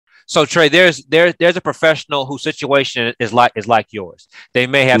So Trey, there's a professional whose situation is like yours. They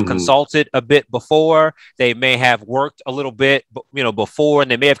may have consulted a bit before, they may have worked a little bit, before, and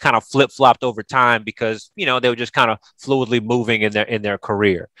they may have kind of flip flopped over time because they were just kind of fluidly moving in their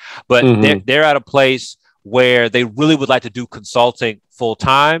career. But they're at a place where they really would like to do consulting full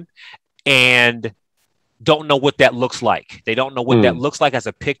time and don't know what that looks like. They don't know what that looks like as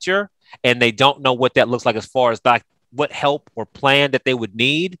a picture, and they don't know what that looks like as far as like what help or plan that they would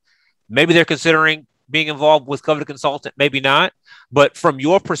need. Maybe they're considering being involved with Coveted Consultant, maybe not. But from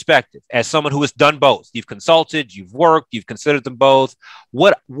your perspective, as someone who has done both, you've consulted, you've worked, you've considered them both.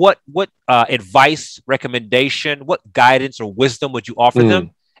 What advice, recommendation, what guidance or wisdom would you offer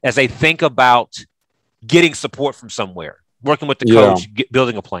them as they think about getting support from somewhere, working with the coach,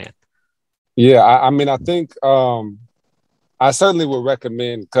 building a plan? Yeah, I mean, I think I certainly would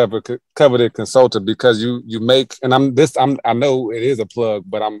recommend Coveted Consultant because you make, and I know it is a plug,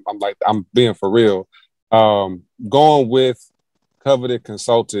 but I'm being for real. Going with Coveted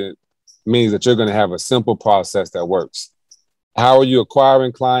Consultant means that you're going to have a simple process that works. How are you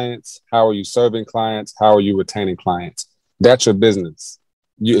acquiring clients? How are you serving clients? How are you retaining clients? That's your business.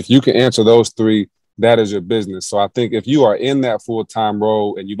 If you can answer those three, that is your business. So I think if you are in that full-time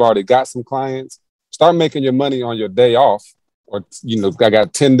role and you've already got some clients, start making your money on your day off. Or, I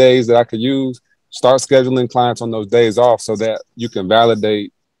got 10 days that I could use. Start scheduling clients on those days off so that you can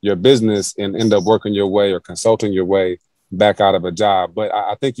validate your business and end up working your way or consulting your way back out of a job. But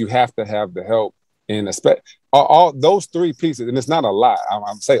I think you have to have the help in all those three pieces. And it's not a lot.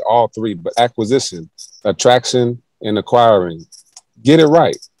 I'm say all three, but acquisition, attraction, and acquiring. Get it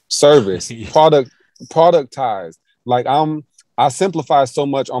right. Service, productized. Like I simplify so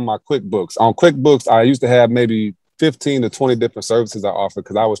much on my QuickBooks. On QuickBooks, I used to have maybe 15 to 20 different services I offer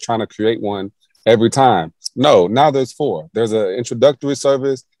because I was trying to create one every time. No, now there's 4. There's an introductory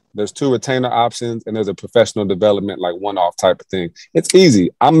service, there's 2 retainer options, and there's a professional development, like one-off type of thing. It's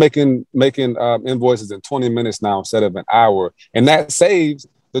easy. I'm making invoices in 20 minutes now instead of an hour. And that saves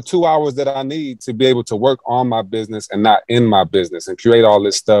the 2 hours that I need to be able to work on my business and not in my business and create all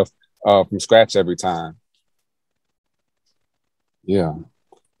this stuff from scratch every time. Yeah.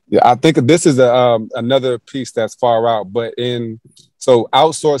 Yeah, I think this is another piece that's far out, but so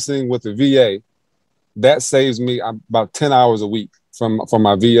outsourcing with the VA, that saves me about 10 hours a week from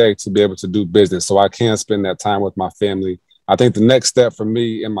my VA to be able to do business. So I can spend that time with my family. I think the next step for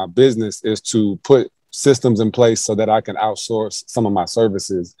me in my business is to put systems in place so that I can outsource some of my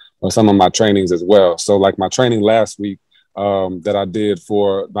services or some of my trainings as well. So like my training last week that I did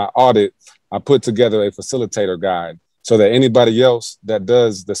for my audit, I put together a facilitator guide so that anybody else that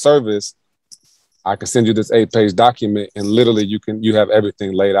does the service, I can send you this 8-page document and literally you have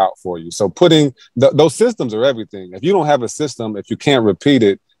everything laid out for you. So putting those systems are everything. If you don't have a system, if you can't repeat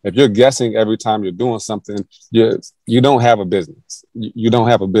it, if you're guessing every time you're doing something, you don't have a business. You don't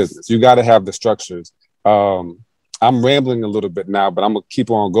have a business. You got to have the structures. I'm rambling a little bit now, but I'm gonna keep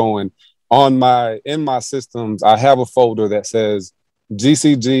on going. In my systems, I have a folder that says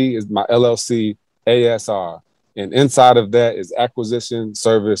GCG is my LLC ASR. And inside of that is acquisition,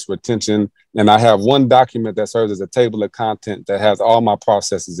 service, retention. And I have one document that serves as a table of content that has all my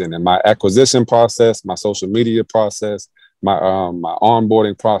processes in it. My acquisition process, my social media process, my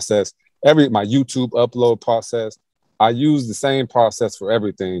onboarding process, my YouTube upload process. I use the same process for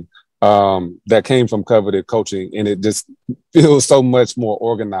everything that came from Coveted Coaching. And it just feels so much more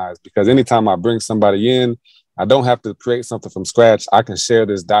organized because anytime I bring somebody in, I don't have to create something from scratch. I can share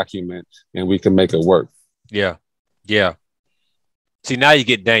this document and we can make it work. Yeah. Yeah. See, now you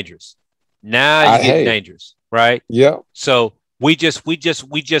get dangerous. Now you get dangerous, right? Yeah. So we just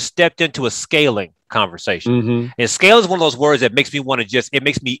stepped into a scaling conversation. And scale is one of those words that makes me want to it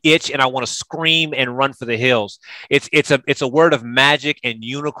makes me itch and I want to scream and run for the hills. It's a word of magic and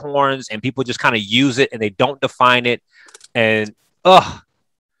unicorns and people just kind of use it and they don't define it. And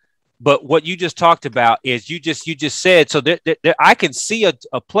but what you just talked about is you just said, so there, I can see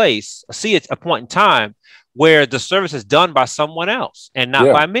a place, a point in time where the service is done by someone else and not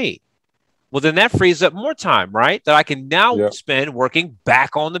by me. Well, then that frees up more time, right? That I can now spend working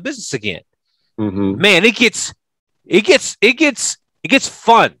back on the business again. Man, it gets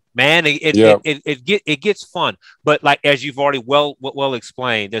fun, man. It gets fun. But like, as you've already well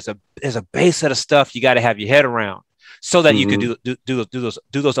explained, there's a base set of stuff you got to have your head around so that you can do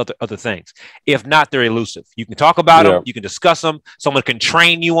those other things. If not, they're elusive. You can talk about them, you can discuss them. Someone can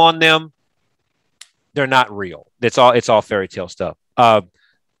train you on them. They're not real. It's all fairy tale stuff.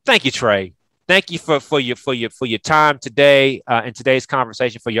 Thank you, Trey. Thank you for your time today in today's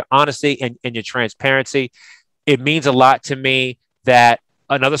conversation, for your honesty and your transparency. It means a lot to me that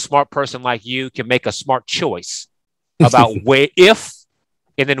another smart person like you can make a smart choice about where, if,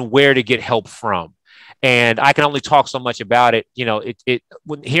 and then where to get help from. And I can only talk so much about it. You know,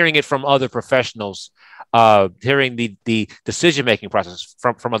 when hearing it from other professionals, hearing the decision-making process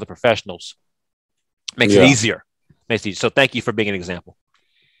from other professionals makes it easier. So thank you for being an example.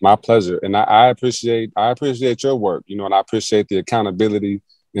 My pleasure. And I appreciate your work, you know, and I appreciate the accountability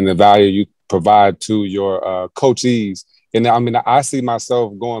and the value you provide to your coachees. And I mean, I see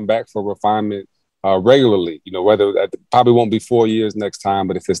myself going back for refinement regularly, you know, whether that probably won't be 4 years next time,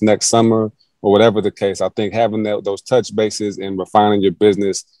 but if it's next summer or whatever the case, I think having those touch bases and refining your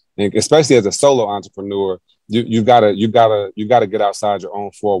business, and especially as a solo entrepreneur, you gotta get outside your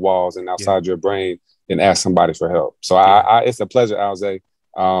own four walls and outside your brain and ask somebody for help. So it's a pleasure, Alze.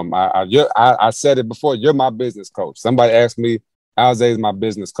 I said it before. You're my business coach. Somebody asked me, Alze is my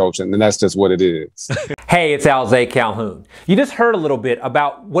business coach, and that's just what it is. Hey, it's Alze Calhoun. You just heard a little bit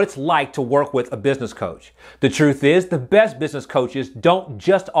about what it's like to work with a business coach. The truth is, the best business coaches don't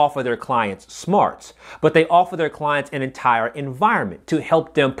just offer their clients smarts, but they offer their clients an entire environment to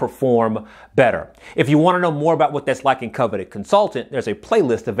help them perform better. If you want to know more about what that's like in Coveted Consultant, there's a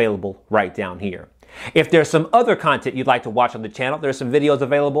playlist available right down here. If there's some other content you'd like to watch on the channel, there's some videos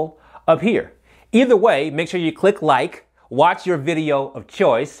available up here. Either way, make sure you click like, watch your video of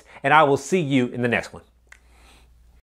choice, and I will see you in the next one.